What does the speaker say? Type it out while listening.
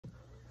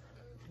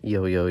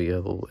Yo, yo,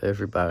 yo,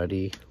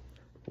 everybody.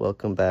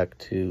 Welcome back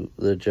to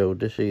the Joe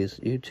Dishes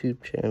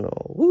YouTube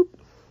channel. Whoop!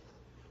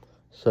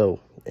 So,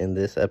 in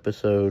this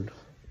episode,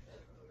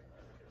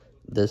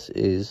 this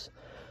is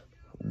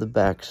the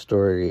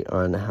backstory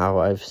on how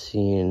I've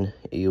seen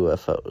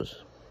UFOs.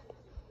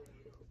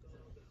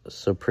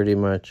 So, pretty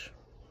much,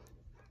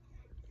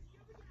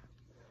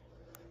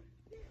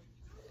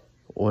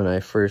 when I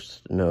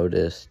first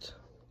noticed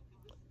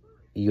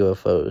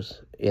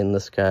UFOs in the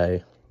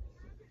sky,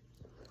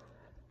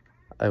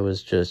 I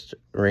was just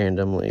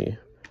randomly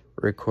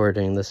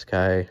recording the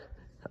sky.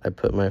 I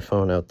put my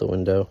phone out the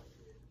window,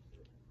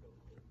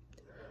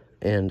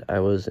 and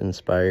I was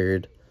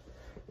inspired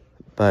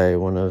by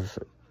one of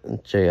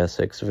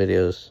JSX's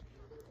videos.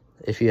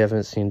 If you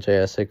haven't seen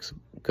JSX,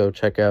 go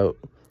check out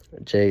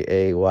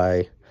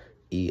JAYESSEX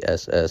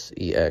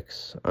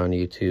on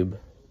YouTube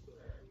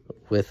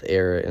with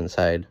Era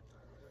inside.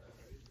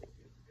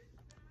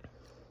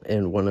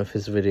 In one of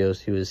his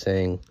videos, he was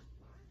saying,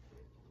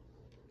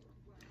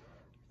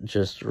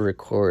 just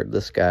record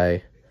the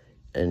sky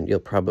and you'll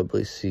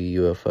probably see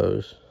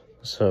UFOs.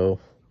 So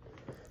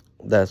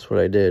that's what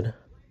I did.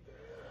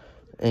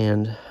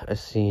 And I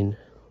seen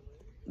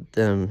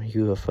them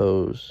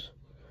UFOs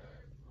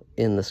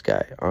in the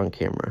sky on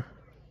camera.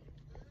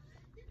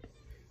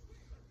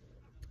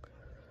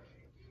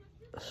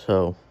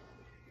 So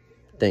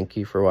thank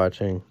you for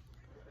watching.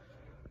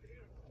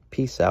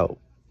 Peace out.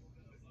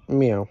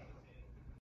 Meow.